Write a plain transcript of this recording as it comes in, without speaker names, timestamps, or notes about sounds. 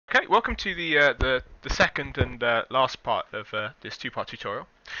Okay, welcome to the second and last part of this two-part tutorial.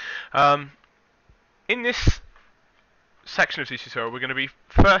 Um, in this section of the tutorial, we're going to be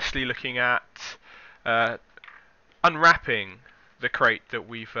firstly looking at uh, unwrapping the crate that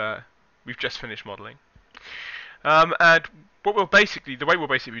we've just finished modelling. And the way we'll basically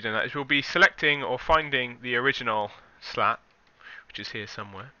be doing that is we'll be selecting or finding the original slat, which is here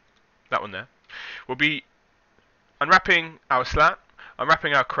somewhere, that one there. We'll be unwrapping our slat,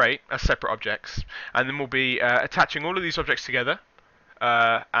 unwrapping our crate as separate objects, and then we'll be attaching all of these objects together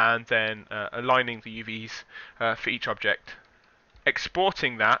and then aligning the UVs for each object,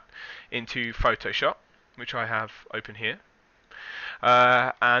 exporting that into Photoshop, which I have open here,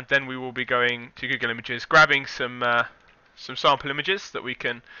 and then we will be going to Google Images, grabbing some sample images that we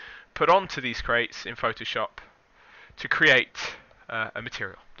can put onto these crates in Photoshop to create a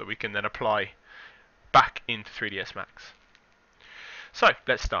material that we can then apply back into 3ds Max. So,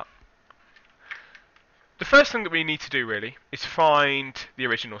 let's start. The first thing that we need to do really is find the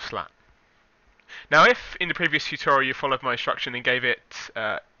original slat. Now if in the previous tutorial you followed my instruction and gave it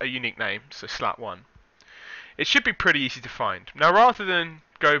a unique name, so slat1, it should be pretty easy to find. Now rather than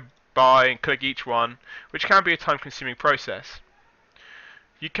go by and click each one, which can be a time-consuming process,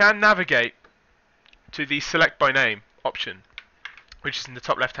 you can navigate to the select by name option, which is in the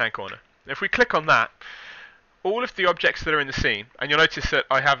top left-hand corner. If we click on that, all of the objects that are in the scene, and you'll notice that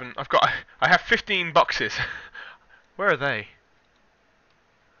I have 15 boxes. Where are they?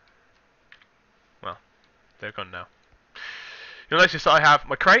 Well, they're gone now. You'll notice that I have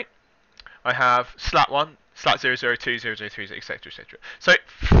my crate, I have slat1, slat 002, 003, etc, etc. So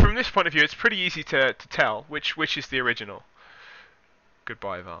from this point of view, it's pretty easy to tell which is the original.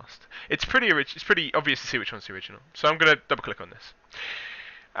 Goodbye, Vast. It's pretty obvious to see which one's the original. So I'm going to double click on this,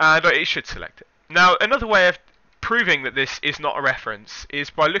 and it should select it. Now, another way of proving that this is not a reference is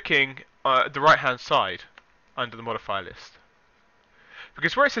by looking at the right-hand side under the modifier list.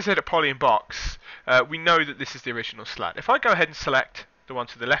 Because where it says edit poly in box, we know that this is the original slat. If I go ahead and select the one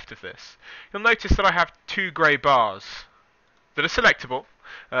to the left of this, you'll notice that I have two grey bars that are selectable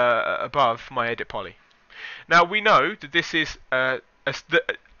above my edit poly. Now, we know that this is a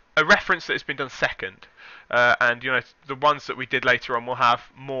reference that has been done second, and you know the ones that we did later on will have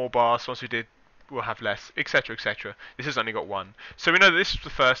more bars. Once we did, we'll have less, etc, etc. This has only got one, so we know that this is the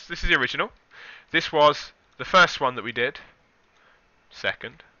first. This is the original. This was the first one that we did.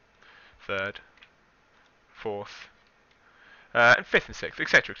 Second, third, fourth, and fifth and sixth,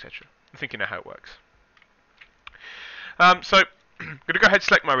 etc, etc. I'm thinking now how it works. So I'm going to go ahead and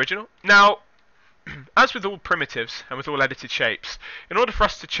select my original. Now, as with all primitives and with all edited shapes, in order for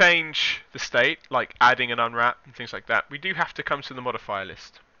us to change the state, like adding an unwrap and things like that, we do have to come to the modifier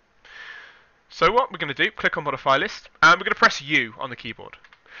list. So what we're going to do, click on modifier list, and we're going to press U on the keyboard.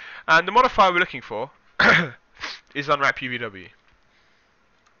 And the modifier we're looking for is unwrap UVW.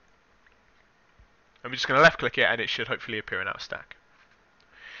 And we're just going to left click it and it should hopefully appear in our stack.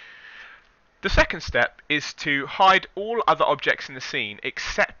 The second step is to hide all other objects in the scene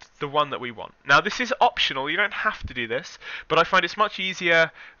except the one that we want. Now this is optional, you don't have to do this, but I find it's much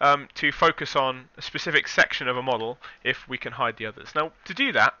easier to focus on a specific section of a model if we can hide the others. Now to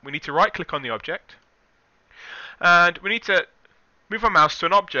do that, we need to right click on the object, and we need to move our mouse to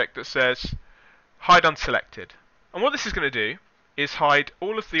an object that says hide unselected. And what this is going to do is hide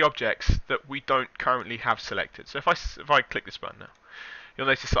all of the objects that we don't currently have selected. So if I click this button now, you'll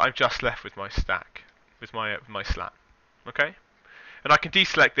notice that I'm just left with my stack, with my slat. Okay? And I can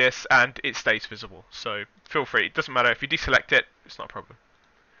deselect this and it stays visible. So feel free, it doesn't matter if you deselect it, it's not a problem.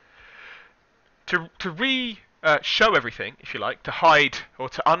 To show everything, if you like, to hide or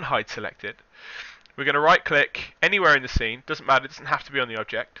to unhide selected, we're going to right click anywhere in the scene, doesn't matter, it doesn't have to be on the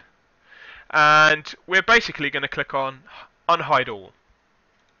object. And we're basically going to click on unhide all.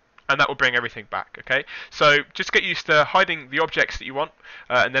 And that will bring everything back, okay? So just get used to hiding the objects that you want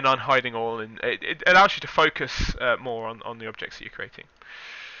and then unhiding all, and it allows you to focus more on the objects that you're creating.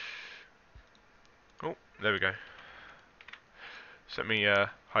 Oh, there we go. So let me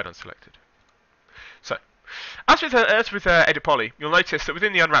hide unselected. So, as with edit poly, you'll notice that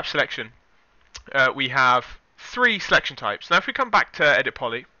within the unwrap selection, we have 3 selection types. Now if we come back to edit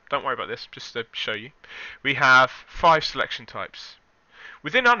poly, don't worry about this, just to show you, we have 5 selection types.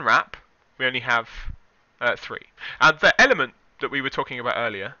 Within Unwrap, we only have 3. And the element that we were talking about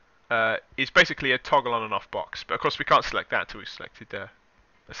earlier is basically a toggle on and off box. But of course we can't select that until we've selected a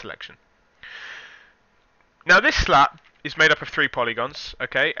selection. Now this slat is made up of 3 polygons,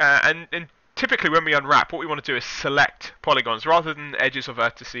 okay? And typically when we unwrap, what we want to do is select polygons rather than edges or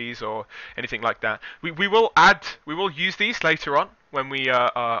vertices or anything like that. We will use these later on, when we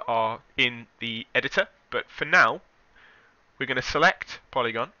are in the editor, but for now, we're going to select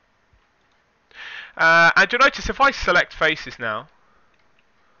polygon. And you'll notice if I select faces now,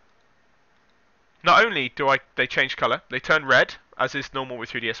 not only do they change color, they turn red, as is normal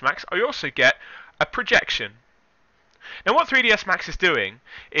with 3ds Max, I also get a projection. Now what 3ds Max is doing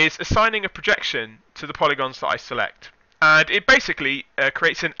is assigning a projection to the polygons that I select. And it basically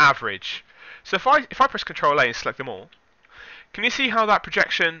creates an average. So if I press Ctrl A and select them all, can you see how that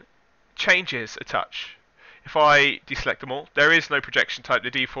projection changes a touch? If I deselect them all, there is no projection type, the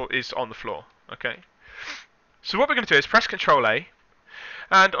default is on the floor. Okay. So what we're going to do is press Ctrl A,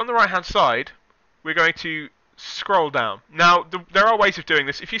 and on the right hand side, we're going to scroll down. Now, there are ways of doing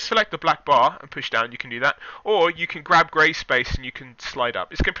this. If you select the black bar and push down, you can do that. Or you can grab grey space and you can slide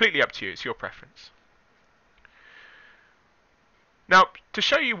up. It's completely up to you. It's your preference. Now, to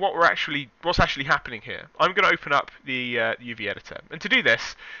show you what's actually happening here, I'm going to open up the UV editor. And to do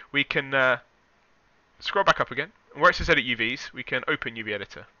this, we can scroll back up again. And where it says Edit UVs, we can open UV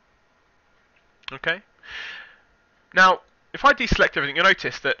editor. Okay. Now, if I deselect everything, you'll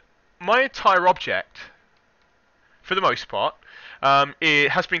notice that my entire object, for the most part,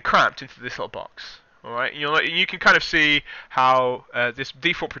 it has been cramped into this little box. All right, you can kind of see how this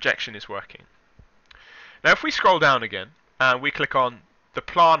default projection is working. Now, if we scroll down again and we click on the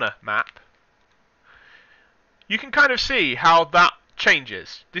planar map, you can kind of see how that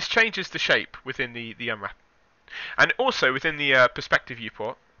changes. This changes the shape within the Unwrap, and also within the perspective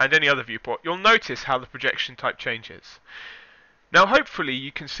viewport and any other viewport. You'll notice how the projection type changes. Now, hopefully,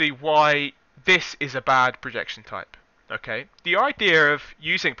 you can see why this is a bad projection type. Okay, the idea of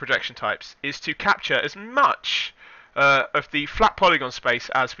using projection types is to capture as much of the flat polygon space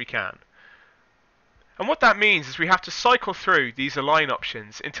as we can. And what that means is we have to cycle through these align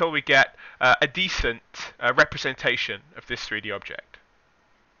options until we get a decent representation of this 3D object.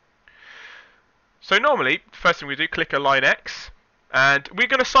 So normally, the first thing we do, click Align X, and we're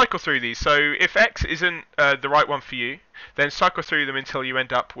going to cycle through these. So if X isn't the right one for you, then cycle through them until you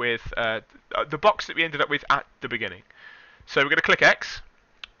end up with the box that we ended up with at the beginning. So we're going to click X,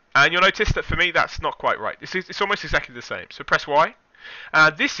 and you'll notice that for me that's not quite right. It's almost exactly the same. So press Y,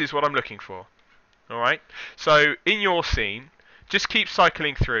 and this is what I'm looking for. Alright, so in your scene, just keep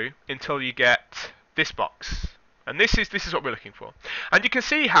cycling through until you get this box. And this is what we're looking for. And you can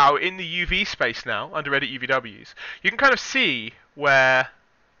see how in the UV space now, under Edit UVWs, you can kind of see where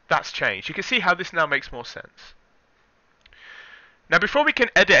that's changed. You can see how this now makes more sense. Now before we can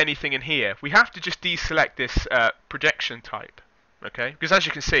edit anything in here, we have to just deselect this projection type. Okay, because as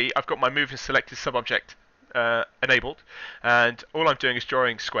you can see, I've got my move and selected subobject enabled, and all I'm doing is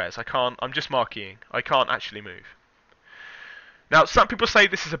drawing squares. I'm just marking. I can't actually move. Now, some people say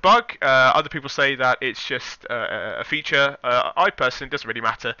this is a bug. Other people say that it's just a feature. I personally, it doesn't really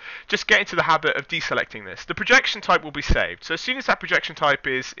matter. Just get into the habit of deselecting this. The projection type will be saved. So as soon as that projection type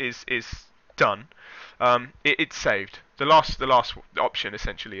is done, it's saved. The last option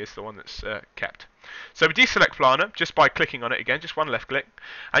essentially is the one that's kept. So we deselect planar just by clicking on it again, just one left click,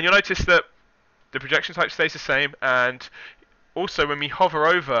 and you'll notice that the projection type stays the same, and also when we hover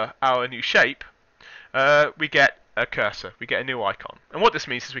over our new shape, we get a cursor, we get a new icon. And what this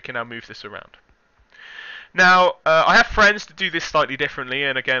means is we can now move this around. Now, I have friends that do this slightly differently,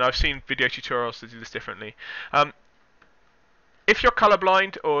 and again, I've seen video tutorials that do this differently. If you're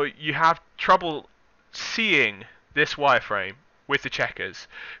colorblind or you have trouble seeing this wireframe with the checkers,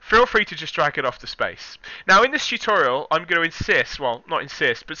 feel free to just drag it off the space. Now in this tutorial I'm going to insist, well not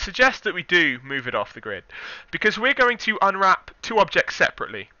insist, but suggest that we do move it off the grid, because we're going to unwrap two objects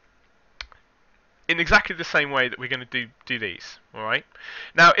separately in exactly the same way that we're going to do these. Alright?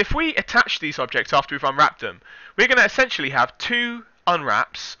 Now if we attach these objects after we've unwrapped them, we're going to essentially have two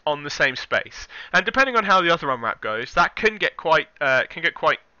unwraps on the same space, and depending on how the other unwrap goes, that can get quite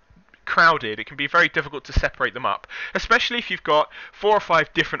crowded. It can be very difficult to separate them up, especially if you've got 4 or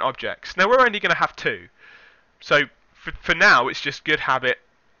 5 different objects. Now we're only going to have 2, so for now it's just good habit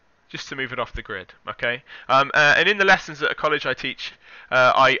just to move it off the grid. Okay, and in the lessons at a college I teach,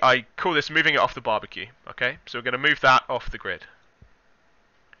 I call this moving it off the barbecue. Okay, so we're going to move that off the grid.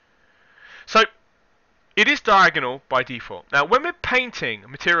 So it is diagonal by default. Now when we're painting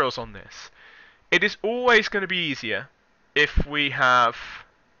materials on this, it is always going to be easier if we have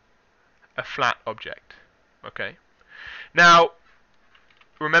a flat object. Okay. Now,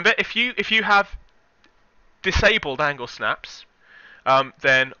 remember, if you have disabled angle snaps,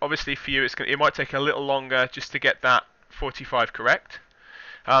 then obviously for you it might take a little longer just to get that 45 correct.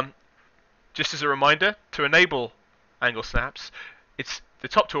 Just as a reminder, to enable angle snaps, it's the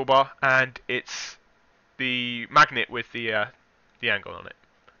top toolbar and it's the magnet with the the angle on it.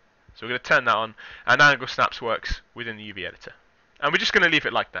 So we're going to turn that on, and angle snaps works within the UV editor. And we're just going to leave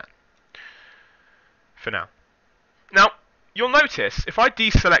it like that for now. Now, you'll notice if I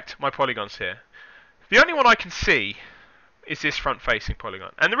deselect my polygons here, the only one I can see is this front-facing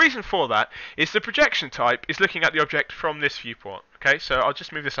polygon. And the reason for that is the projection type is looking at the object from this viewport. Okay, so I'll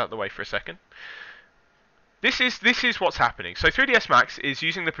just move this out of the way for a second. This is what's happening. So 3ds Max is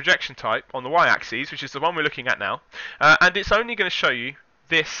using the projection type on the y-axis, which is the one we're looking at now, and it's only going to show you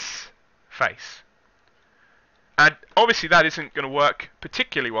this face. And obviously that isn't going to work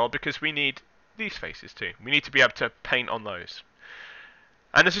particularly well because we need these faces too. We need to be able to paint on those.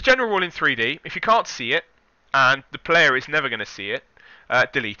 And as a general rule in 3D, if you can't see it, and the player is never going to see it,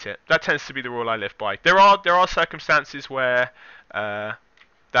 delete it. That tends to be the rule I live by. There are circumstances where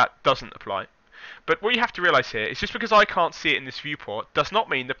that doesn't apply. But what you have to realise here is just because I can't see it in this viewport does not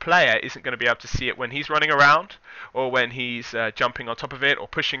mean the player isn't going to be able to see it when he's running around, or when he's jumping on top of it, or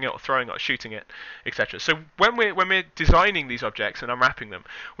pushing it, or throwing it, or shooting it, etc. So when we're designing these objects and unwrapping them,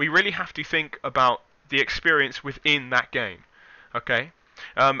 we really have to think about the experience within that game. Okay?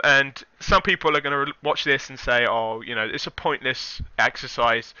 And some people are going to watch this and say, oh, you know, it's a pointless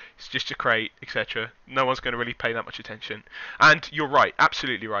exercise, it's just a crate, etc. No one's going to really pay that much attention. And you're right,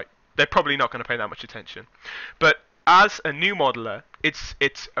 absolutely right. They're probably not going to pay that much attention. But as a new modeler, it's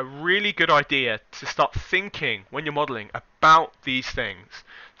a really good idea to start thinking, when you're modeling, about these things.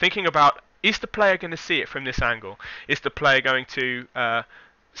 Thinking about, is the player going to see it from this angle? Is the player going to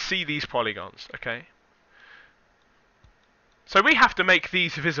see these polygons? Okay. So we have to make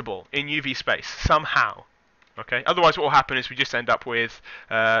these visible in UV space somehow. Okay. Otherwise, what will happen is we just end up with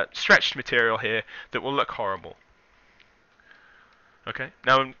stretched material here that will look horrible. Okay.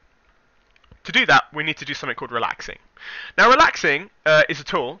 Now, to do that, we need to do something called relaxing. Now, relaxing is a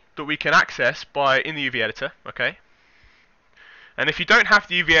tool that we can access in the UV editor. Okay. And if you don't have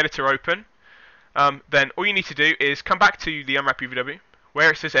the UV editor open, then all you need to do is come back to the Unwrap UVW, where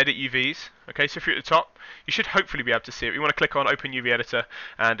it says Edit UVs. Okay, so if you're at the top, you should hopefully be able to see it. You want to click on Open UV Editor,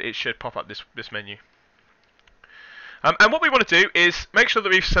 and it should pop up this menu. And what we want to do is make sure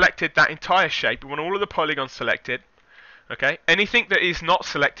that we've selected that entire shape. We want all of the polygons selected. Okay, anything that is not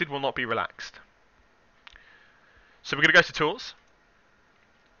selected will not be relaxed. So we're going to go to Tools.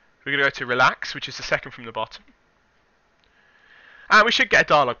 We're going to go to Relax, which is the second from the bottom. And we should get a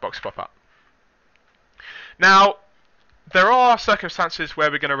dialog box pop up. Now, there are circumstances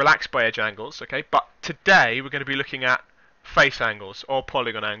where we're going to relax by edge angles, okay? But today we're going to be looking at face angles or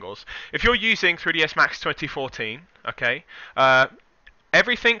polygon angles. If you're using 3ds Max 2014, okay,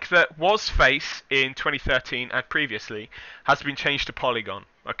 everything that was face in 2013 and previously has been changed to polygon,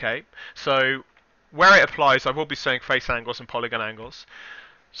 okay? So where it applies, I will be saying face angles and polygon angles.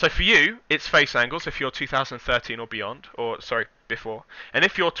 So for you, it's face angles if you're 2013 or beyond, or sorry, before. And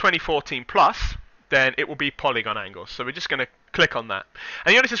if you're 2014 plus, then it will be polygon angles. So we're just going to click on that.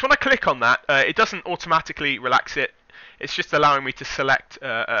 And you notice when I click on that, it doesn't automatically relax it. It's just allowing me to select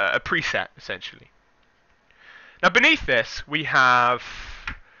a preset, essentially. Now beneath this, we have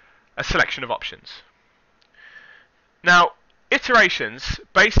a selection of options. Now, iterations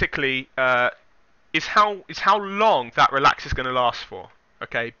basically is how long that relax is going to last for,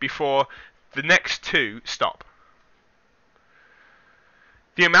 okay, before the next two stop.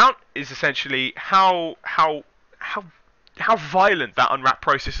 The amount is essentially how violent that unwrap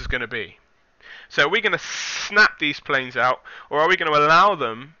process is going to be. So are we going to snap these planes out, or are we going to allow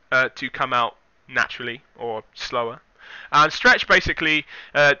them to come out naturally or slower? And stretch basically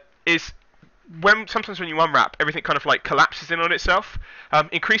is sometimes when you unwrap, everything kind of like collapses in on itself.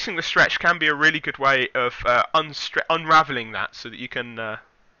 Increasing the stretch can be a really good way of unraveling that, so that you can,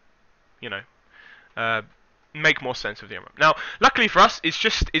 make more sense of the unwrap. Now, luckily for us, it's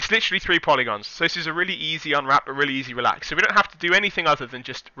literally 3 polygons. So this is a really easy unwrap, a really easy relax. So we don't have to do anything other than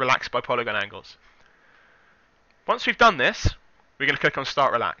just relax by polygon angles. Once we've done this, we're going to click on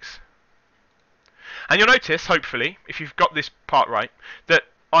Start Relax. And you'll notice, hopefully, if you've got this part right, that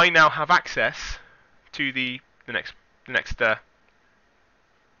I now have access to the next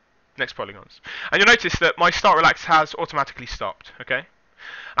polygons. And you'll notice that my Start Relax has automatically stopped. Okay.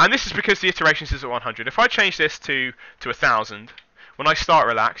 And this is because the iterations is at 100. If I change this to 1000, when I start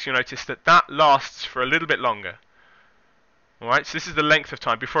relax, you'll notice that that lasts for a little bit longer. Alright, so this is the length of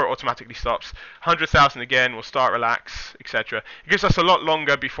time before it automatically stops. 100,000 again, we'll start relax, etc. It gives us a lot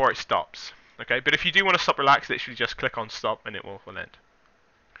longer before it stops. Okay, but if you do want to stop relax, literally just click on stop and it will end.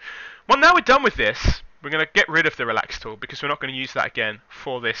 Well, now we're done with this, we're going to get rid of the relax tool because we're not going to use that again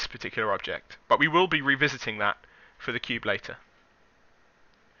for this particular object. But we will be revisiting that for the cube later.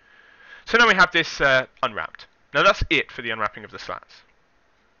 So now we have this unwrapped. Now that's it for the unwrapping of the slats.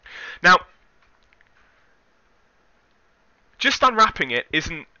 Now, just unwrapping it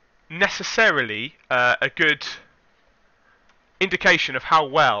isn't necessarily a good indication of how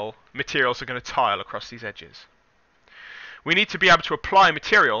well materials are going to tile across these edges. We need to be able to apply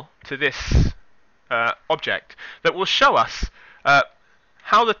material to this object that will show us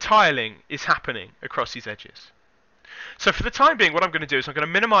how the tiling is happening across these edges. So for the time being, what I'm going to do is I'm going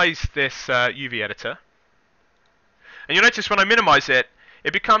to minimize this UV editor. And you'll notice when I minimize it,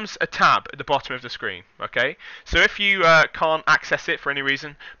 it becomes a tab at the bottom of the screen. Okay, so if you can't access it for any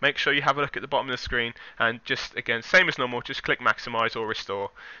reason, make sure you have a look at the bottom of the screen and just, again, same as normal, just click maximize or restore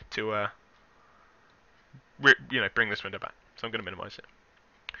to bring this window back. So I'm going to minimize it.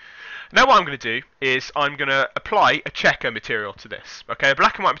 Now what I'm going to do is I'm going to apply a checker material to this. Okay, a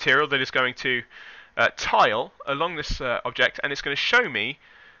black and white material that is going to tile along this object, and it's going to show me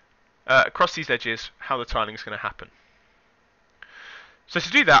across these edges how the tiling is going to happen. So to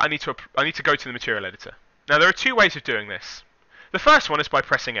do that, I need to go to the material editor. Now there are two ways of doing this. The first one is by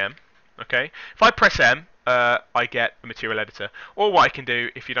pressing M. Okay, if I press M, I get a material editor. Or what I can do,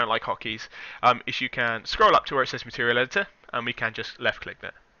 if you don't like hotkeys, is you can scroll up to where it says material editor, and we can just left click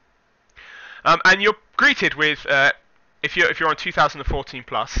there. And you're greeted with, if you're on 2014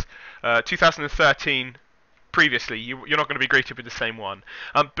 plus, 2013 previously, you're not going to be greeted with the same one.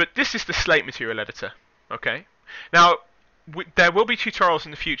 But this is the slate material editor. Okay, now there will be tutorials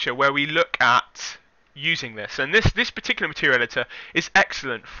in the future where we look at using this, and this particular material editor is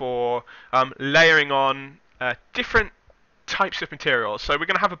excellent for layering on different types of materials. So we're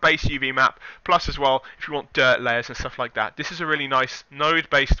going to have a base UV map, plus as well, if you want dirt layers and stuff like that. This is a really nice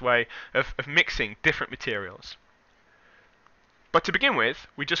node-based way of mixing different materials. But to begin with,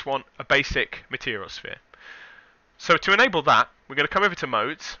 we just want a basic material sphere. So to enable that, we're going to come over to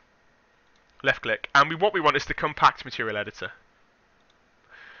Modes, left click, and what we want is the compact material editor.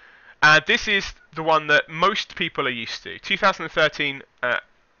 And this is the one that most people are used to. 2013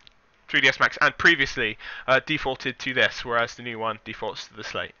 3ds Max and previously defaulted to this, whereas the new one defaults to the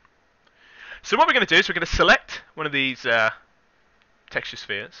slate. So what we're going to do is we're going to select one of these texture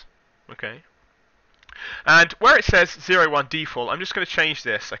spheres. Okay. And where it says 01 default, I'm just going to change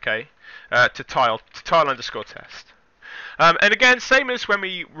this, okay, to tile underscore test. And again, same as when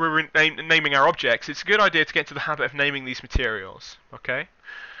we were naming our objects, it's a good idea to get into the habit of naming these materials. Okay.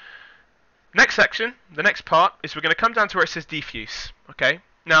 Next section, the next part, is we're going to come down to where it says diffuse. Okay.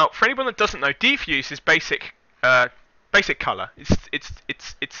 Now, for anyone that doesn't know, diffuse is basic color.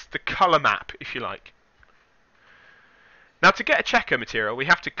 It's the color map, if you like. Now, to get a checker material, we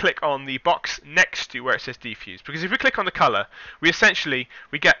have to click on the box next to where it says diffuse, because if we click on the color, we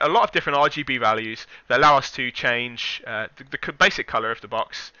get a lot of different RGB values that allow us to change the basic color of the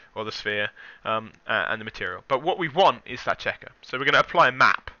box or the sphere and the material. But what we want is that checker. So we're going to apply a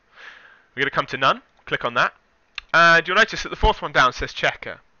map. We're going to come to none, click on that, and you'll notice that the fourth one down says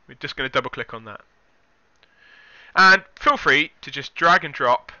checker. We're just going to double click on that. And feel free to just drag and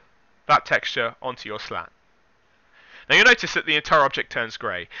drop that texture onto your slat. Now you'll notice that the entire object turns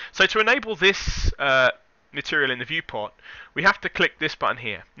grey. So to enable this material in the viewport, we have to click this button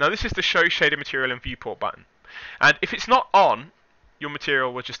here. Now this is the Show Shaded Material in Viewport button. And if it's not on, your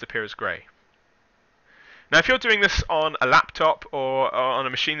material will just appear as grey. Now if you're doing this on a laptop or on a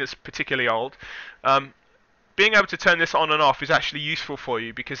machine that's particularly old, being able to turn this on and off is actually useful for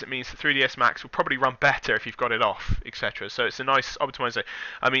you, because it means that 3ds Max will probably run better if you've got it off, etc. So it's a nice optimizer.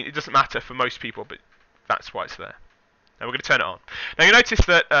 I mean, it doesn't matter for most people, but that's why it's there. Now we're going to turn it on. Now you notice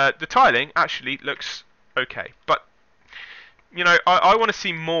that the tiling actually looks okay, but you know, I want to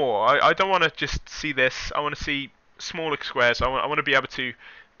see more. I don't want to just see this. I want to see smaller squares. I want to be able to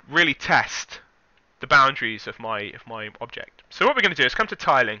really test the boundaries of my object. So what we're going to do is come to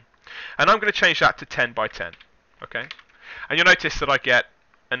tiling, and I'm going to change that to 10 by 10. Okay, and you'll notice that I get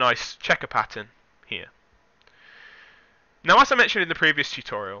a nice checker pattern here. Now, as I mentioned in the previous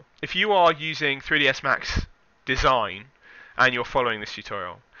tutorial, if you are using 3ds Max Design and you're following this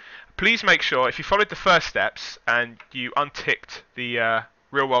tutorial, please make sure, if you followed the first steps and you unticked the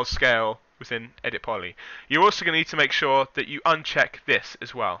real world scale within Edit Poly, you're also going to need to make sure that you uncheck this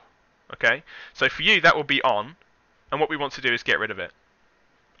as well. Okay, so for you that will be on, and what we want to do is get rid of it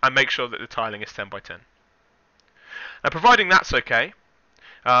and make sure that the tiling is 10 by 10. Now, providing that's okay,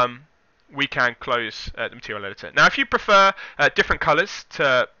 we can close the material editor. Now, if you prefer different colors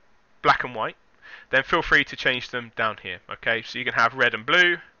to black and white, then feel free to change them down here. Okay, so you can have red and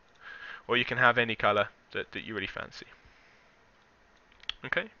blue, or you can have any color that you really fancy.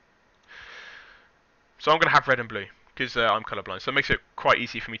 Okay, so I'm going to have red and blue because I'm colorblind, so it makes it quite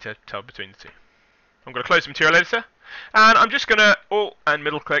easy for me to tell between the two. I'm going to close the material editor, and I'm just going to Alt and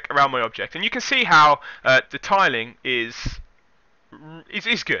middle click around my object, and you can see how the tiling is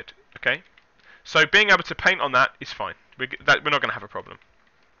good. Okay, so being able to paint on that is fine. We're not going to have a problem.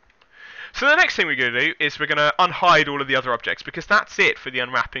 So the next thing we're going to do is we're going to unhide all of the other objects, because that's it for the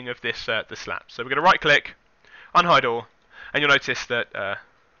unwrapping of this the slab. So we're going to right click, unhide all, and you'll notice that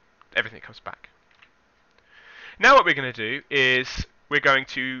everything comes back. Now what we're going to do is we're going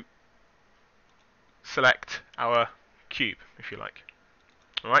to select our cube, if you like.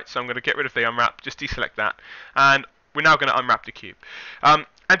 Alright, so I'm going to get rid of the unwrap, just deselect that, and we're now going to unwrap the cube. And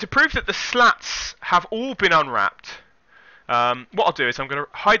to prove that the slats have all been unwrapped, what I'll do is I'm going to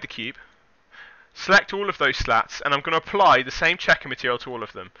hide the cube, select all of those slats, and I'm going to apply the same checker material to all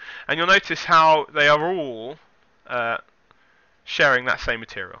of them. And you'll notice how they are all sharing that same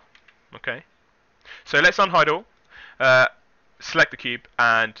material. Okay, so let's unhide all, select the cube,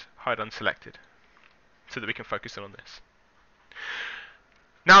 and hide unselected, so that we can focus in on this.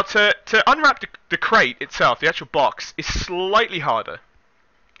 Now to unwrap the crate itself, the actual box, is slightly harder.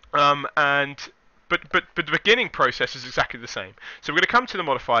 But the beginning process is exactly the same. So we're going to come to the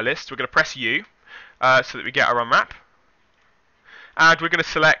modifier list, we're going to press U, so that we get our unwrap, and we're going to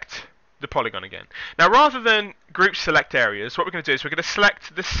select the polygon again. Now rather than group select areas, what we're going to do is we're going to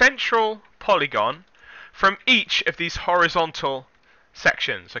select the central polygon from each of these horizontal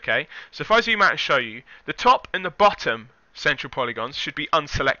sections. Okay, so if I zoom out and show you, the top and the bottom central polygons should be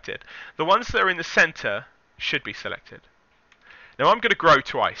unselected. The ones that are in the center should be selected. Now I'm going to grow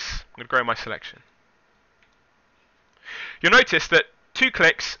twice. I'm going to grow my selection. You'll notice that 2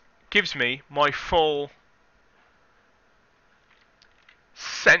 clicks gives me my full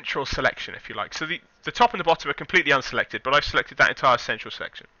central selection, if you like. So the top and the bottom are completely unselected, but I've selected that entire central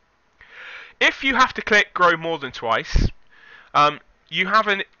section. If you have to click grow more than twice, you have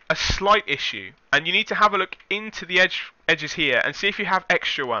a slight issue, and you need to have a look into the edges here and see if you have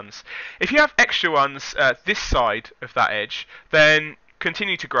extra ones. If you have extra ones this side of that edge, then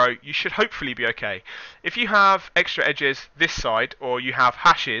continue to grow. You should hopefully be okay. If you have extra edges this side, or you have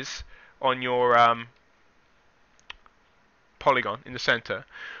hashes on your polygon in the center,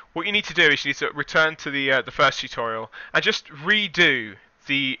 what you need to do is you need to return to the first tutorial and just redo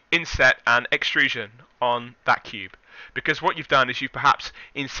the inset and extrusion on that cube, because what you've done is you've perhaps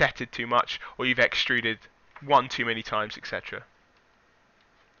insetted too much, or you've extruded one too many times, etc.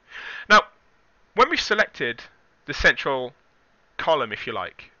 Now, when we've selected the central column, if you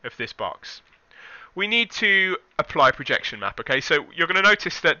like, of this box, we need to apply a projection map. Okay, so you're going to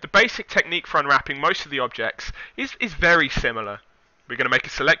notice that the basic technique for unwrapping most of the objects is very similar. We're going to make a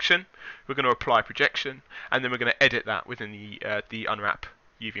selection, we're going to apply projection, and then we're going to edit that within the Unwrap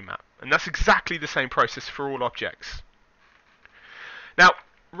UV map. And that's exactly the same process for all objects. Now,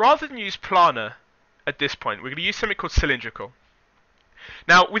 rather than use planar at this point, we're going to use something called cylindrical.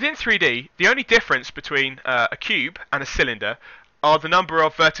 Now, within 3D, the only difference between a cube and a cylinder are the number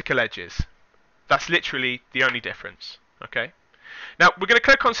of vertical edges. That's literally the only difference. Okay. Now, we're going to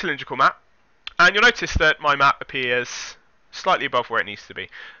click on cylindrical map, and you'll notice that my map appears slightly above where it needs to be.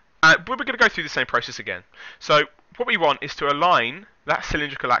 But we're going to go through the same process again. So what we want is to align that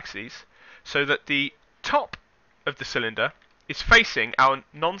cylindrical axis so that the top of the cylinder is facing our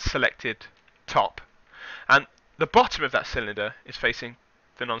non-selected top, and the bottom of that cylinder is facing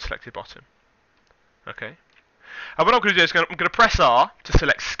the non-selected bottom. Okay. And what I'm going to do is I'm going to press R to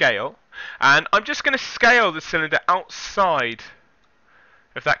select scale, and I'm just going to scale the cylinder outside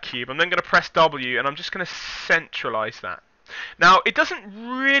of that cube. I'm then going to press W, and I'm just going to centralize that. Now, it doesn't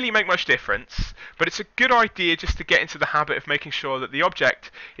really make much difference, but it's a good idea just to get into the habit of making sure that the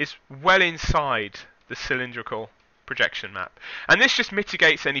object is well inside the cylindrical projection map. And this just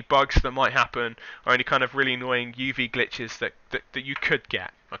mitigates any bugs that might happen, or any kind of really annoying UV glitches that you could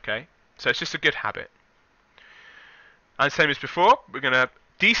get. Okay, so it's just a good habit. And same as before, we're going to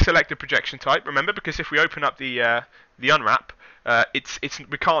deselect the projection type. Remember, because if we open up the unwrap,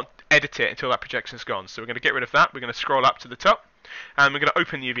 we can't edit it until that projection's gone. So we're going to get rid of that. We're going to scroll up to the top, and we're going to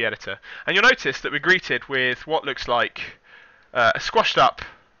open the UV editor. And you'll notice that we're greeted with what looks like a squashed up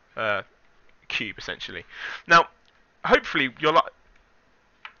cube, essentially. Now, hopefully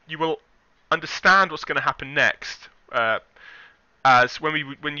you will understand what's going to happen next. As when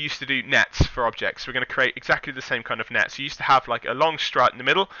you used to do nets for objects, we're going to create exactly the same kind of net. So you used to have like a long strut in the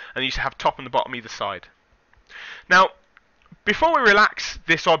middle, and you used to have top and the bottom either side. Now, before we relax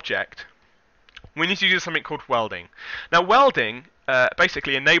this object, we need to do something called welding. Now, welding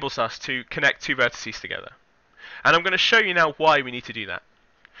basically enables us to connect two vertices together. And I'm going to show you now why we need to do that.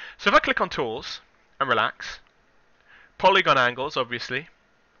 So if I click on Tools and relax, Polygon Angles, obviously,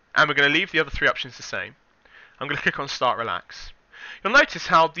 and we're going to leave the other three options the same. I'm going to click on Start Relax. You'll notice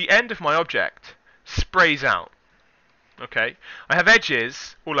how the end of my object sprays out. Okay, I have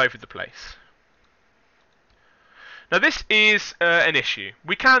edges all over the place. Now this is an issue.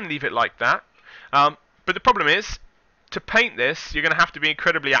 We can leave it like that, but the problem is, to paint this, you're going to have to be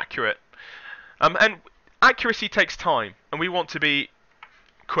incredibly accurate. And accuracy takes time, and we want to be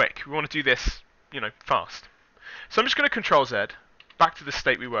quick. We want to do this, fast. So I'm just going to Control Z, back to the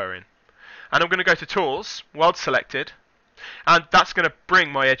state we were in. And I'm going to go to Tools, Weld Selected, and that's going to bring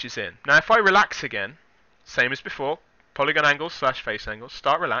my edges in. Now if I relax again, same as before, Polygon Angles / Face Angles,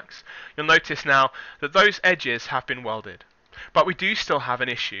 Start Relax, you'll notice now that those edges have been welded. But we do still have an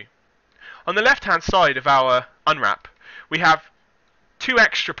issue. On the left hand side of our Unwrap, we have 2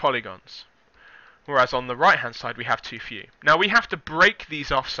 extra polygons, whereas on the right hand side we have too few. Now we have to break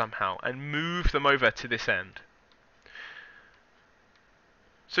these off somehow and move them over to this end.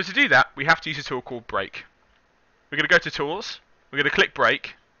 So to do that, we have to use a tool called Break. We're going to go to Tools, we're going to click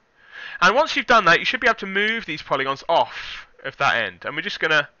Break, and once you've done that, you should be able to move these polygons off of that end, and we're just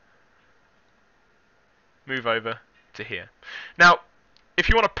going to move over to here. Now, if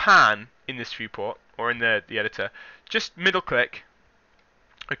you want to pan in this viewport, or in the editor, just middle click.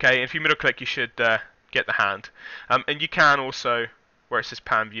 Okay, if you middle click, you should get the hand. And you can also, where it says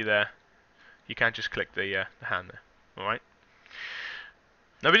pan view there, you can just click the hand there. Alright.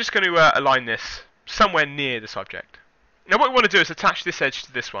 Now we're just going to align this somewhere near this object. Now what we want to do is attach this edge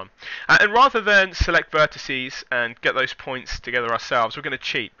to this one. And rather than select vertices and get those points together ourselves, we're going to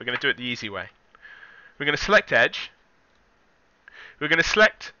cheat. We're going to do it the easy way. We're going to select edge. We're going to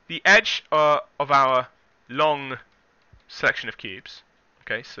select the edge of our long selection of cubes.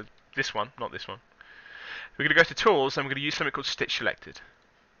 Okay, so this one, not this one. We're going to go to Tools, and we're going to use something called Stitch Selected.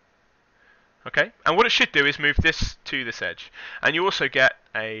 Okay, and what it should do is move this to this edge. And you also get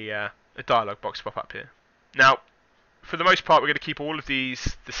a dialog box pop up here. Now, for the most part, we're going to keep all of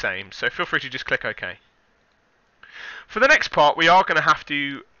these the same, so feel free to just click OK. For the next part, we are going to have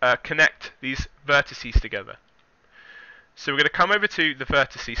to connect these vertices together. So we're going to come over to the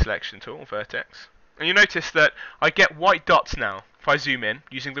Vertice Selection tool, Vertex, and you notice that I get white dots now. If I zoom in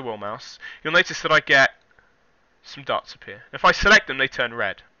using the wheel mouse, you'll notice that I get some dots appear. If I select them, they turn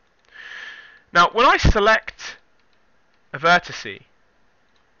red. Now, when I select a vertice,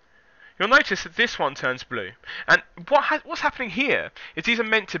 you'll notice that this one turns blue. And what's happening here is these are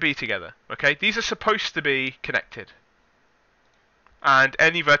meant to be together. Okay, these are supposed to be connected. And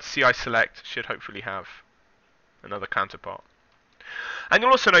any vertice I select should hopefully have another counterpart. And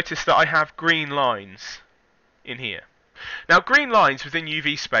you'll also notice that I have green lines in here. Now, green lines within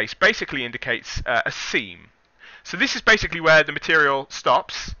UV space basically indicates a seam. So this is basically where the material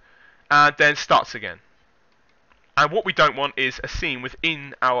stops and then starts again. And what we don't want is a seam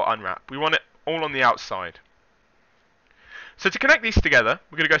within our Unwrap. We want it all on the outside. So to connect these together,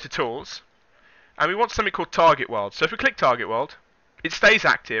 we're going to go to Tools, and we want something called Target Weld. So if we click Target Weld, it stays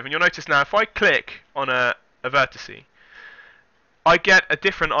active, and you'll notice now if I click on a vertice, I get a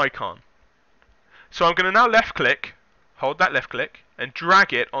different icon. So I'm going to now left click, hold that left click, and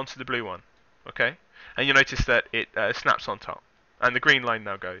drag it onto the blue one. Okay, and you'll notice that it snaps on top, and the green line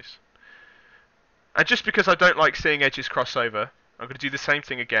now goes. And just because I don't like seeing edges cross over, I'm going to do the same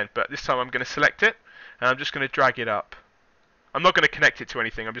thing again, but this time I'm going to select it, and I'm just going to drag it up. I'm not going to connect it to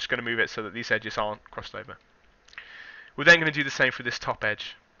anything, I'm just going to move it so that these edges aren't crossed over. We're then going to do the same for this top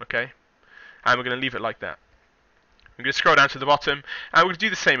edge, okay? And we're going to leave it like that. I'm going to scroll down to the bottom, and we're going to do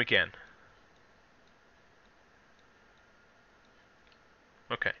the same again.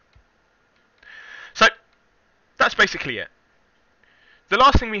 Okay. So, that's basically it. The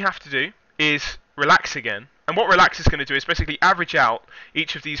last thing we have to do is relax again. And what relax is going to do is basically average out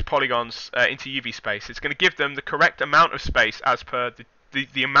each of these polygons into UV space. It's going to give them the correct amount of space as per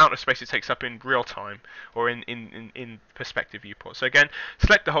the amount of space it takes up in real time or in perspective viewport. So again,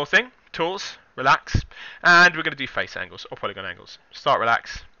 select the whole thing, Tools, Relax, and we're going to do face angles or polygon angles. Start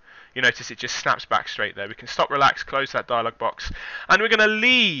Relax. You notice it just snaps back straight there. We can stop Relax, close that dialog box, and we're going to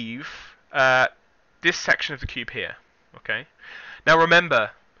leave this section of the cube here. Okay. Now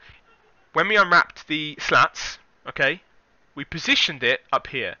remember, when we unwrapped the slats, okay, we positioned it up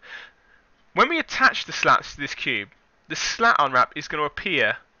here. When we attach the slats to this cube, the slat unwrap is going to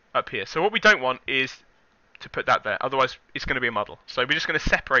appear up here. So what we don't want is to put that there, otherwise it's going to be a muddle. So we're just going to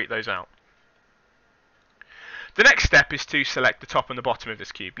separate those out. The next step is to select the top and the bottom of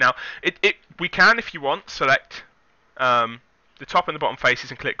this cube. Now, we can, if you want, select the top and the bottom faces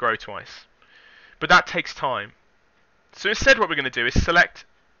and click Grow twice. But that takes time. So instead what we're going to do is select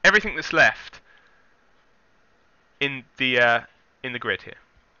everything that's left in the grid here.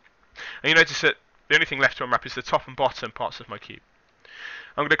 And you notice that the only thing left to unwrap is the top and bottom parts of my cube.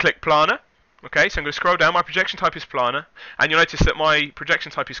 I'm going to click planar. Okay, so I'm going to scroll down. My projection type is planar, and you'll notice that my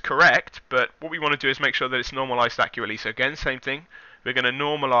projection type is correct, but what we want to do is make sure that it's normalized accurately. So again, same thing. We're going to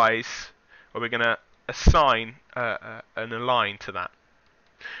normalize, or we're going to assign an align to that.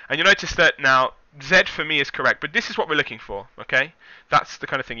 And you'll notice that now Z for me is correct, but this is what we're looking for. Okay, that's the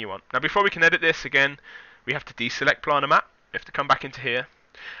kind of thing you want. Now before we can edit this, again, we have to deselect planar map. We have to come back into here.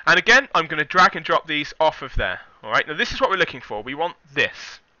 And again, I'm going to drag and drop these off of there. Alright, now this is what we're looking for. We want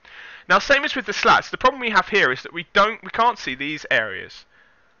this. Now same as with the slats, the problem we have here is that we can't see these areas.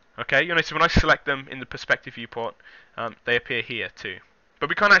 Okay, you'll notice when I select them in the perspective viewport, they appear here too. But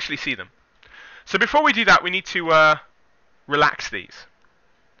we can't actually see them. So before we do that, we need to relax these.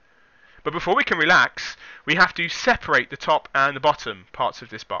 But before we can relax, we have to separate the top and the bottom parts of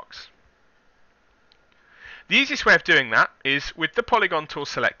this box. The easiest way of doing that is with the polygon tool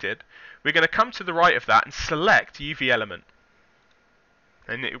selected, we're going to come to the right of that and select UV element.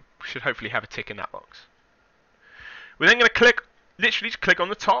 And it should hopefully have a tick in that box. We're then going to literally just click on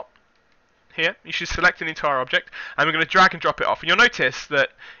the top here. You should select an entire object, and we're going to drag and drop it off. And you'll notice that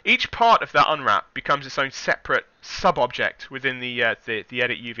each part of that unwrap becomes its own separate sub-object within the Edit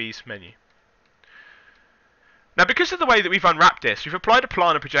UVs menu. Now, because of the way that we've unwrapped this, we've applied a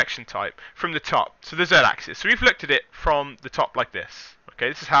planar projection type from the top, so the Z-axis. So we've looked at it from the top like this. Okay,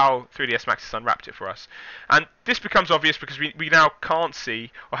 this is how 3ds Max has unwrapped it for us. And this becomes obvious because we now can't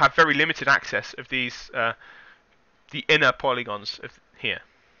see or have very limited access of these, the inner polygons of here.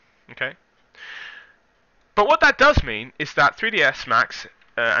 Okay. But what that does mean is that 3ds Max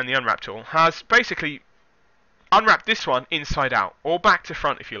and the Unwrap tool has basically unwrapped this one inside out, or back to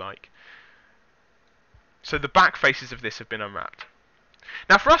front if you like. So the back faces of this have been unwrapped.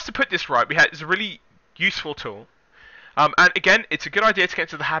 Now for us to put this right, it's a really useful tool. And again, it's a good idea to get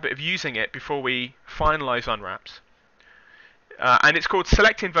into the habit of using it before we finalize unwraps. And it's called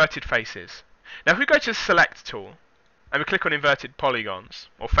Select Inverted Faces. Now if we go to the Select tool, and we click on Inverted Polygons,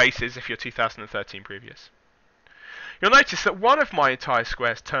 or Faces if you're 2013 previous, you'll notice that one of my entire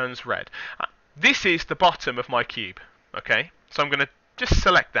squares turns red. This is the bottom of my cube. Okay, so I'm going to just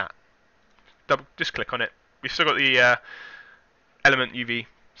select that. Just click on it. We've still got the element UV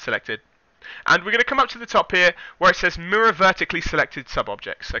selected. And we're going to come up to the top here where it says Mirror Vertically Selected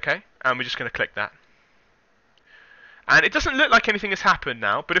Subobjects. Okay, and we're just going to click that. And it doesn't look like anything has happened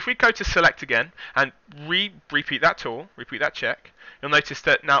now, but if we go to Select again and repeat that tool, repeat that check, you'll notice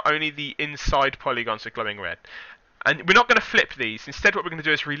that now only the inside polygons are glowing red. And we're not going to flip these. Instead, what we're going to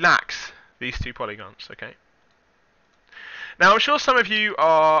do is relax these two polygons. Okay. Now, I'm sure some of you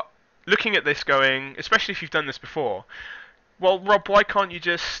are looking at this going, especially if you've done this before, well, Rob, why can't you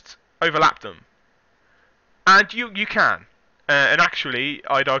just overlap them? And you can. And actually,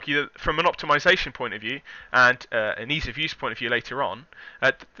 I'd argue that from an optimization point of view and an ease of use point of view later on,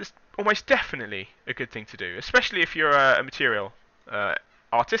 this almost definitely a good thing to do, especially if you're a material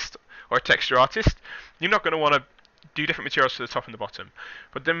artist or a texture artist. You're not going to want to do different materials for the top and the bottom.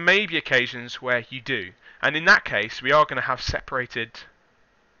 But there may be occasions where you do. And in that case, we are going to have separated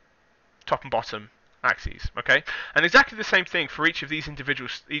top and bottom axes, okay? And exactly the same thing for each of these individual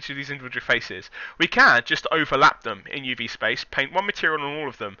faces. We can just overlap them in UV space, paint one material on all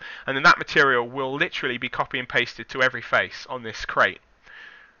of them, and then that material will literally be copy and pasted to every face on this crate.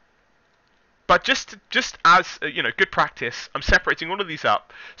 But just as good practice, I'm separating all of these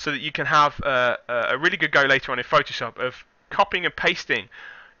up so that you can have a really good go later on in Photoshop of copying and pasting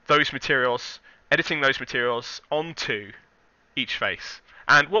those materials, editing those materials onto each face.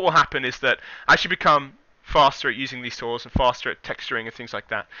 And what will happen is that as you become faster at using these tools and faster at texturing and things like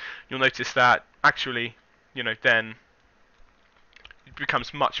that, you'll notice that actually, then it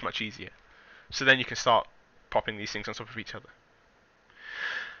becomes much, much easier. So then you can start popping these things on top of each other.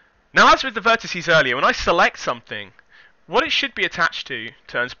 Now, as with the vertices earlier, when I select something, what it should be attached to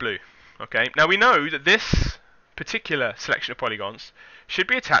turns blue. Okay. Now we know that this particular selection of polygons should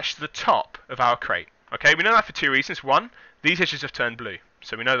be attached to the top of our crate. Okay. We know that for two reasons. One, these edges have turned blue,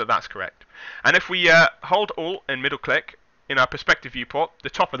 so we know that that's correct. And if we hold Alt and middle click in our perspective viewport, the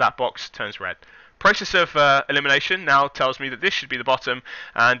top of that box turns red. Process of elimination now tells me that this should be the bottom,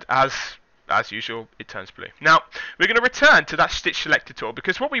 and as usual, it turns blue. Now, we're going to return to that stitch selector tool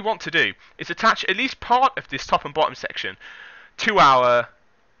because what we want to do is attach at least part of this top and bottom section to our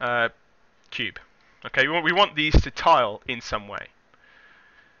cube. Okay, we want these to tile in some way.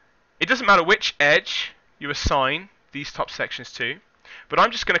 It doesn't matter which edge you assign these top sections to, but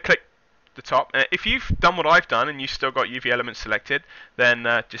I'm just going to click the top. If you've done what I've done and you've still got UV elements selected, then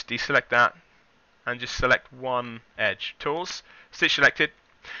just deselect that and just select one edge. Tools, stitch selected,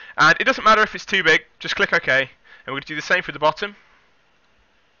 And it doesn't matter if it's too big, just click OK. And we're going to do the same for the bottom.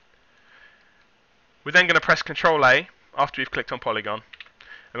 We're then going to press Ctrl A after we've clicked on polygon.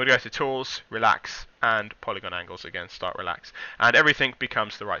 And we're going to go to Tools, Relax, and Polygon Angles again, Start Relax. And everything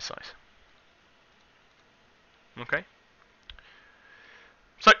becomes the right size. Okay.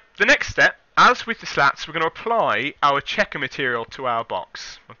 So the next step, as with the slats, we're going to apply our checker material to our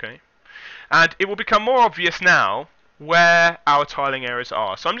box. Okay. And it will become more obvious now where our tiling areas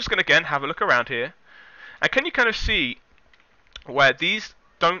are. So I'm just going to again have a look around here. And can you kind of see where these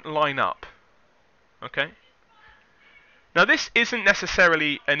don't line up? Okay. Now this isn't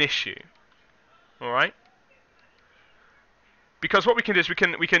necessarily an issue. Alright? Because what we can do is we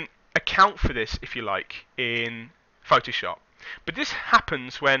can account for this, if you like, in Photoshop. But this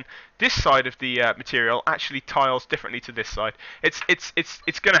happens when this side of the material actually tiles differently to this side. It's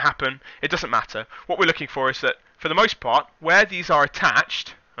going to happen. It doesn't matter. What we're looking for is that, for the most part, where these are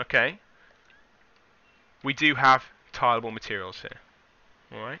attached, okay, we do have tileable materials here.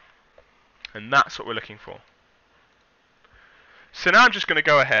 Alright? And that's what we're looking for. So now I'm just going to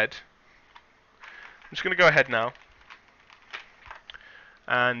go ahead. I'm just going to go ahead now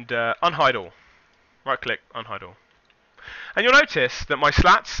and unhide all. Right click, unhide all. And you'll notice that my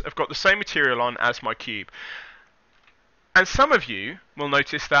slats have got the same material on as my cube. And some of you will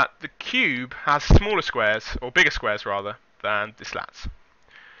notice that the cube has smaller squares, or bigger squares rather, than the slats.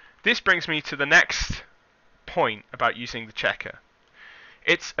 This brings me to the next point about using the checker.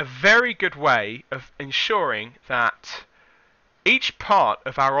 It's a very good way of ensuring that each part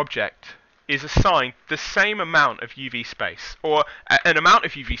of our object is assigned the same amount of UV space, or an amount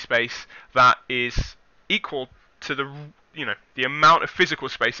of UV space that is equal to the amount of physical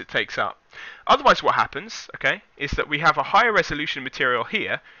space it takes up. Otherwise what happens, okay, is that we have a higher resolution material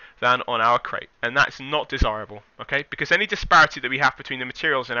here than on our crate, and that's not desirable, okay, because any disparity that we have between the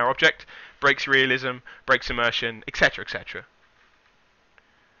materials in our object breaks realism, breaks immersion, etc., etc.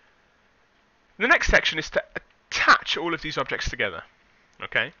 The next section is to attach all of these objects together.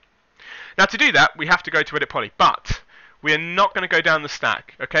 Okay. Now to do that, we have to go to Edit Poly, but we are not going to go down the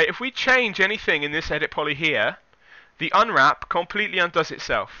stack. Okay. If we change anything in this Edit Poly here, the Unwrap completely undoes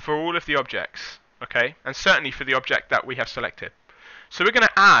itself for all of the objects. Okay, and certainly for the object that we have selected. So we're going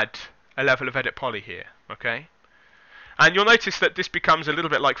to add a level of Edit Poly here. Okay, and you'll notice that this becomes a little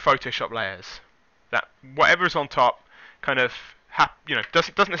bit like Photoshop layers. That whatever is on top kind of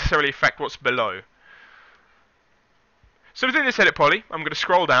doesn't necessarily affect what's below. So within this Edit Poly, I'm going to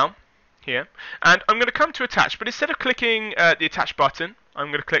scroll down here, and I'm going to come to Attach, but instead of clicking the Attach button, I'm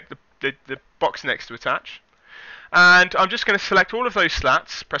going to click the box next to Attach. And I'm just going to select all of those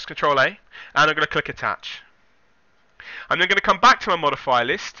slats, press Ctrl A, and I'm going to click Attach. I'm then going to come back to my modifier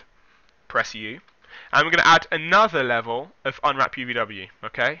list, press U, and we're going to add another level of Unwrap UVW.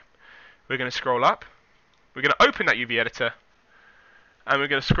 Okay, we're going to scroll up, we're going to open that UV editor, and we're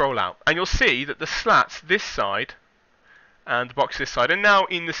going to scroll out. And you'll see that the slats this side and the box this side are now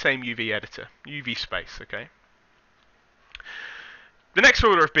in the same UV editor, UV space. Okay. The next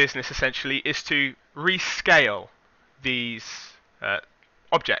order of business essentially is to rescale these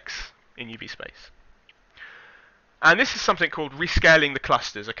objects in UV space. And this is something called rescaling the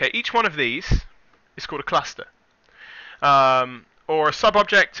clusters. Okay, each one of these is called a cluster, or a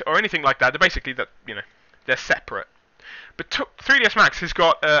sub-object, or anything like that. They're basically they're separate. But 3ds Max has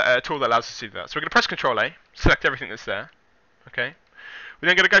got a tool that allows us to do that. So we're going to press Ctrl A, select everything that's there. Okay, we're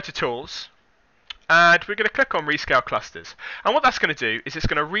then going to go to Tools, and we're going to click on Rescale Clusters. And what that's going to do is it's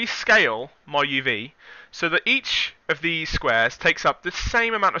going to rescale my UV so that each of these squares takes up the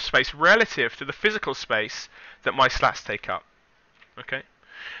same amount of space relative to the physical space that my slats take up. Okay.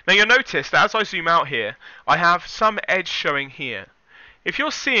 Now you'll notice that as I zoom out here, I have some edge showing here. If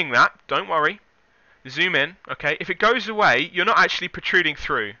you're seeing that, don't worry. Zoom in. Okay. If it goes away, you're not actually protruding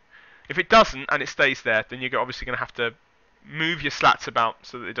through. If it doesn't and it stays there, then you're obviously going to have to move your slats about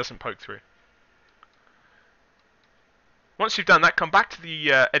so that it doesn't poke through. Once you've done that, come back to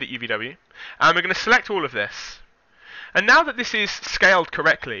the Edit UVW, and we're going to select all of this. And now that this is scaled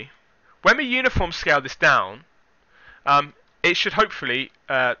correctly, when we uniform scale this down, it should hopefully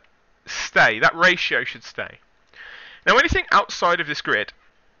stay. That ratio should stay. Now anything outside of this grid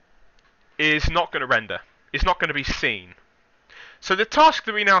is not going to render. It's not going to be seen. So the task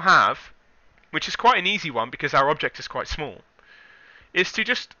that we now have, which is quite an easy one because our object is quite small, is to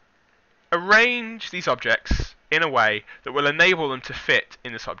just arrange these objects in a way that will enable them to fit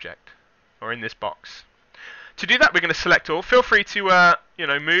in this object or in this box. To do that, we're going to select all. Feel free to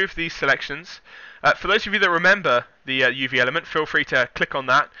move these selections. For those of you that remember the UV element, feel free to click on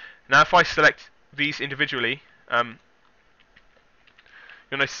that. Now if I select these individually,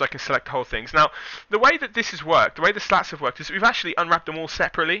 you'll notice I can select the whole things. Now, the way that this has worked, the way the slats have worked, is that we've actually unwrapped them all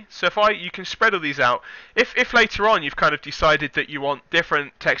separately. So you can spread all these out. If later on you've kind of decided that you want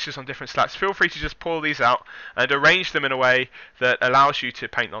different textures on different slats, feel free to just pull these out and arrange them in a way that allows you to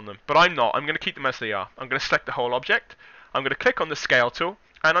paint on them. But I'm not. I'm going to keep them as they are. I'm going to select the whole object. I'm going to click on the scale tool,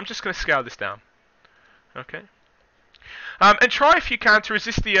 and I'm just going to scale this down. Okay. And try if you can to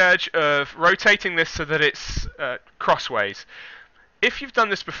resist the urge of rotating this so that it's crossways. If you've done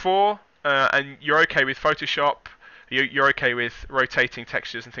this before and you're okay with Photoshop, you're okay with rotating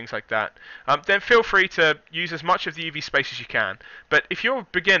textures and things like that, then feel free to use as much of the UV space as you can. But if you're a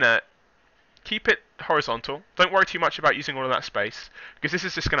beginner, keep it horizontal. Don't worry too much about using all of that space, because this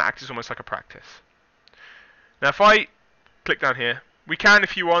is just going to act as almost like a practice. Now if I click down here, we can,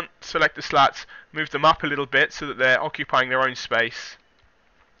 if you want, select the slats, move them up a little bit so that they're occupying their own space.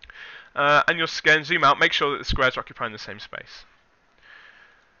 And you'll again zoom out, make sure that the squares are occupying the same space.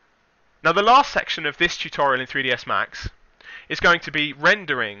 Now the last section of this tutorial in 3ds Max is going to be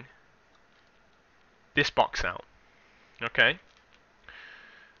rendering this box out. Okay.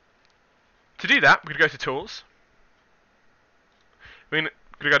 To do that, we're going to go to Tools. We're going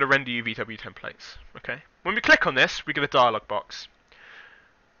to go to Render UVW Templates. Okay. When we click on this, we get a dialog box.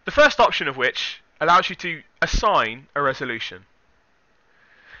 The first option of which allows you to assign a resolution.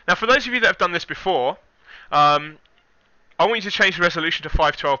 Now for those of you that have done this before, I want you to change the resolution to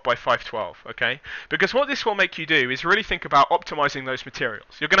 512 by 512, okay? Because what this will make you do is really think about optimizing those materials.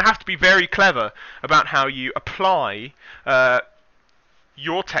 You're going to have to be very clever about how you apply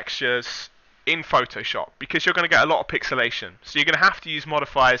your textures in Photoshop, because you're going to get a lot of pixelation. So you're going to have to use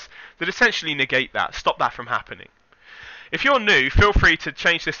modifiers that essentially negate that, stop that from happening. If you're new, feel free to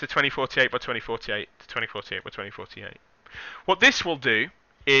change this to 2048 by 2048 to 2048 by 2048. What this will do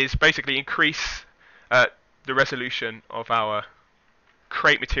is basically increase the resolution of our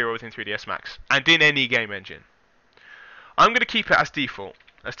create material within 3ds Max and in any game engine. I'm going to keep it as default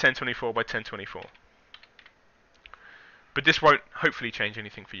as 1024 by 1024. But this won't hopefully change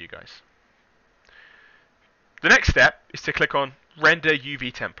anything for you guys. The next step is to click on Render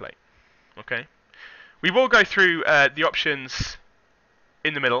UV Template. Okay. We will go through the options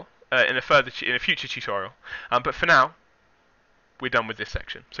in the middle in a future tutorial, but for now we're done with this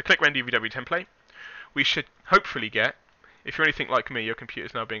section. So click Render UVW Template. We should hopefully get, if you're anything like me, your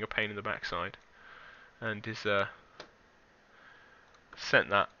computer's now being a pain in the backside and is sent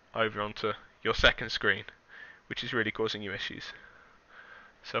that over onto your second screen, which is really causing you issues.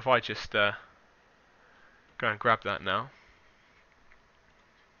 So if I just go and grab that now.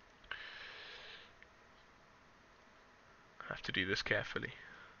 I have to do this carefully.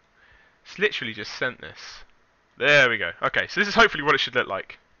 It's literally just sent this. There we go. Okay, so this is hopefully what it should look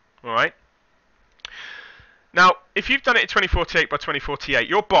like. Alright. Now, if you've done it in 2048 by 2048,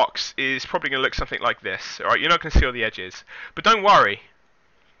 your box is probably going to look something like this. Alright, you're not going to see all the edges. But don't worry.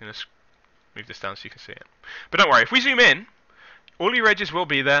 I'm going to move this down so you can see it. But don't worry, if we zoom in, all your edges will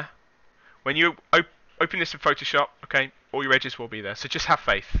be there. When you open this in Photoshop, okay, all your edges will be there. So just have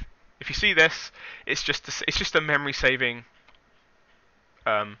faith. If you see this, it's just a memory saving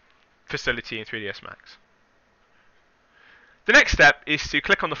facility in 3ds Max. The next step is to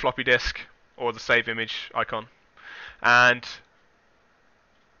click on the floppy disk or the save image icon, and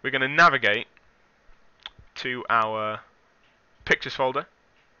we're going to navigate to our pictures folder.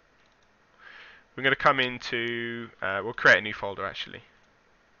 We're going to come into, we'll create a new folder actually,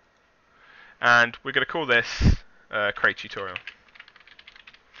 and we're going to call this create tutorial.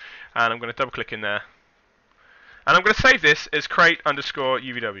 And I'm going to double click in there, and I'm going to save this as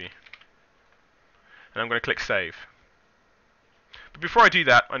create_UVW, and I'm going to click save. But before I do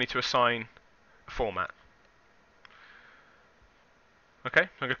that, I need to assign a format. Okay, I'm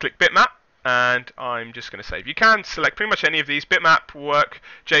going to click bitmap, and I'm just going to save. You can select pretty much any of these. Bitmap will work,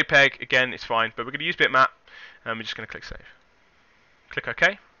 JPEG, again, it's fine, but we're going to use bitmap, and we're just going to click save. Click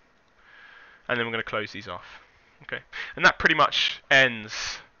OK, and then we're going to close these off. Okay, and that pretty much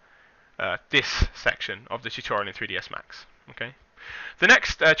ends this section of the tutorial in 3ds Max. Okay, the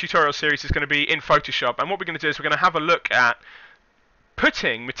next tutorial series is going to be in Photoshop, and what we're going to do is we're going to have a look at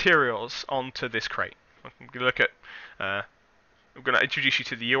putting materials onto this crate. I'm going to look at, I'm going to introduce you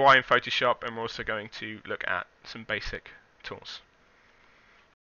to the UI in Photoshop, and we're also going to look at some basic tools.